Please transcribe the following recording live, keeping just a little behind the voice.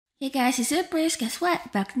Hey guys, it's Empress. Guess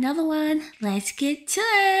what? Back another one. Let's get to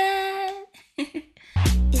it.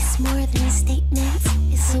 It's more than a statement,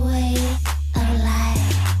 it's a way of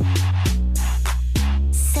life.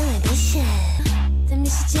 Celebration. The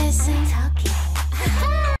Mr. Jackson talking.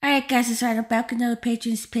 Alright guys, it's right about another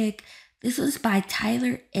Patron's pick. This was by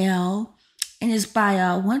Tyler L. And it's by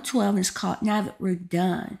 112 and it's called Now That We're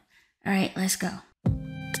Done. Alright, let's go.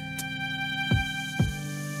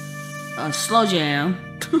 Slow jam.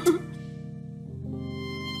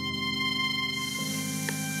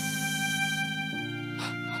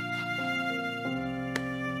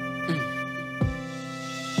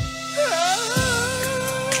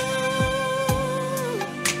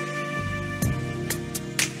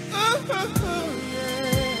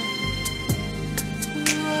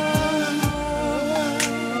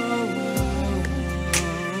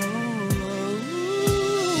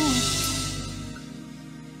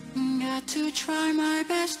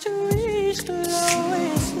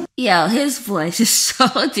 Yo, his voice is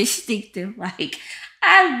so distinctive. Like,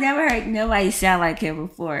 I've never heard nobody sound like him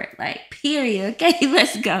before. Like, period. Okay,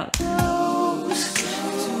 let's go. To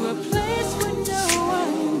a place where no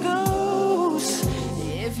one goes.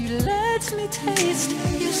 If you let me taste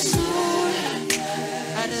your soul,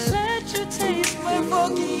 I'd let you taste my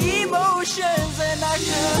funky emotions, and I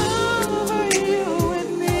cover you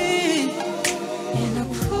with me in a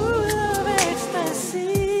pool of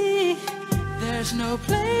ecstasy. There's no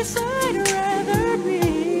place I'd rather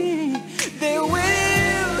be. They will.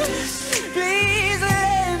 Please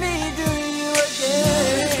let me do you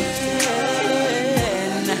again.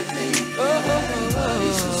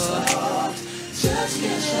 Just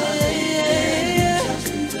get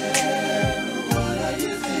What are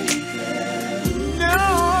you thinking? No.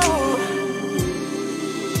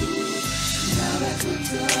 Now that we're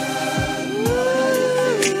done, what are you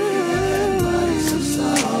thinking? Body's so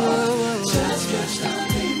soft. Just get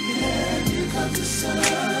thinking. Here comes the sun.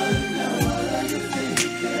 Now what are you thinking?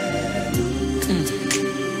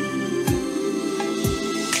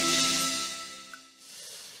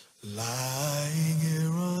 Lying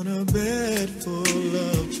here on a bed full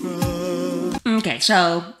of trust. Okay,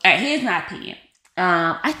 so here's my opinion.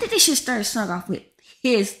 I think they should start a song off with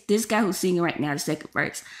this guy who's singing right now, the second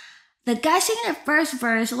verse. The guy singing the first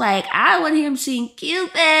verse, like, I want him to sing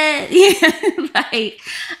Cupid. Like,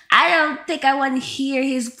 I don't think I want to hear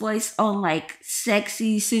his voice on like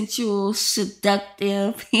sexy, sensual,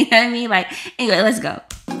 seductive. You know what I mean? Like, anyway, let's go.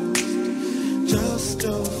 Just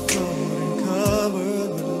a floating cover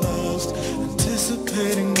with lust,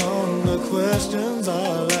 anticipating on the questions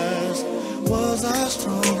I'll ask. Was I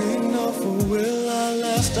strong enough or will I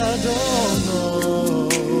last? I don't know.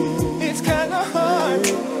 It's kinda hard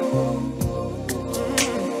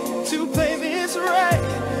to play this right.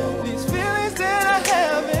 These feelings that I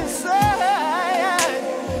have inside,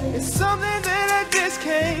 it's something that I just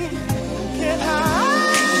can't hide.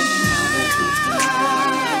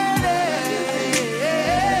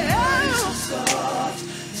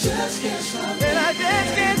 And I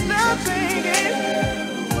just can't stop thinking.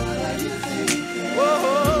 What are you thinking?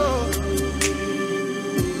 Whoa,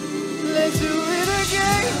 let's do it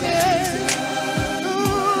again.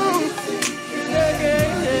 Ooh,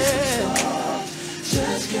 again.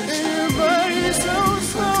 Your body is so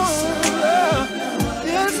soft.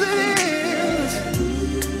 Yes, it is.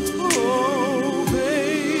 Oh,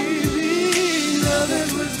 baby, now that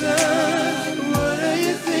we're done, what are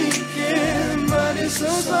you thinking? Body's so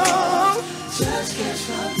soft. Just get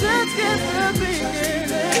thinking.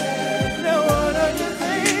 Now what are you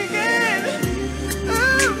thinking?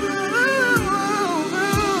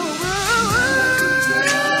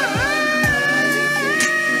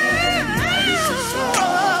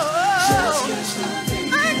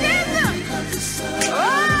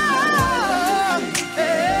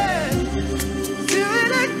 Do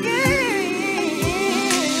it again.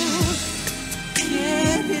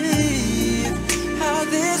 Can't believe how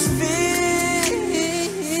this feels.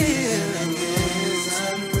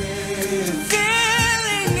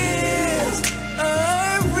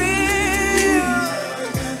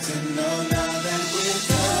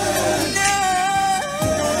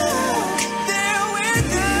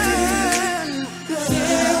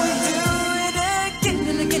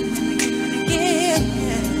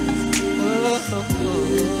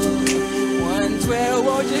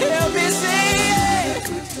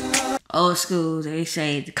 Old school, they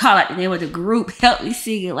say, call out the name of the group, help me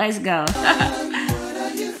sing it, let's go. Let's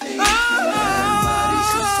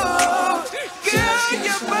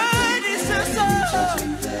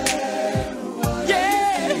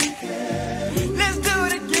do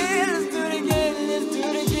it again, let's do it again, let's do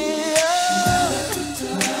it again.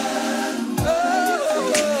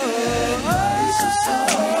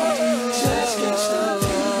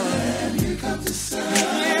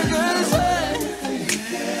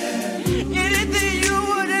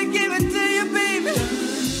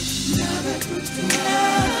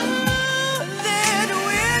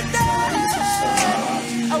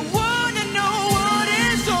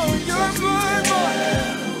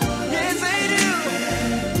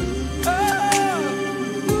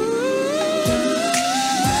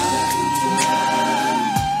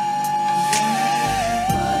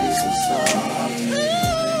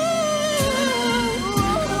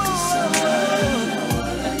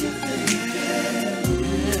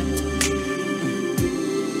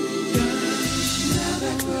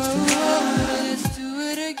 Let's do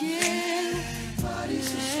it again.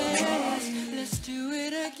 Let's do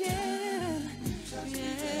it again.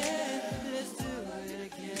 Yeah, let's do it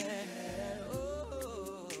again.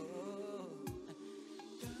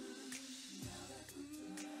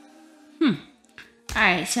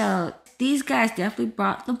 Alright, so these guys definitely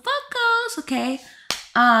brought the vocals, okay?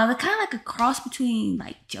 They're kind of like a cross between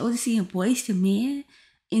like Jodeci and Boyz II Men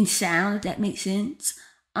in sound, if that makes sense.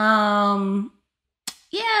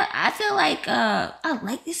 Yeah, I feel like I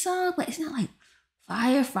like this song, but it's not like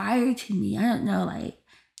fire to me. I don't know, like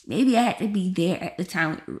maybe I had to be there at the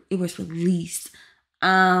time it was released.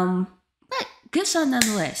 But good song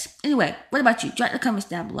nonetheless. Anyway, what about you? Drop the comments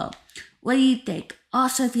down below. What do you think?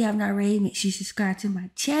 Also, if you haven't already, make sure you subscribe to my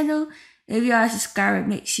channel. If you are a subscriber,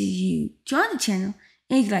 make sure you join the channel.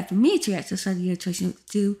 And if you'd like for me to react to something your choice to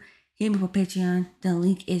do, hit me for Patreon. The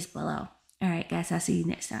link is below. Alright guys, I'll see you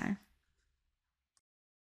next time.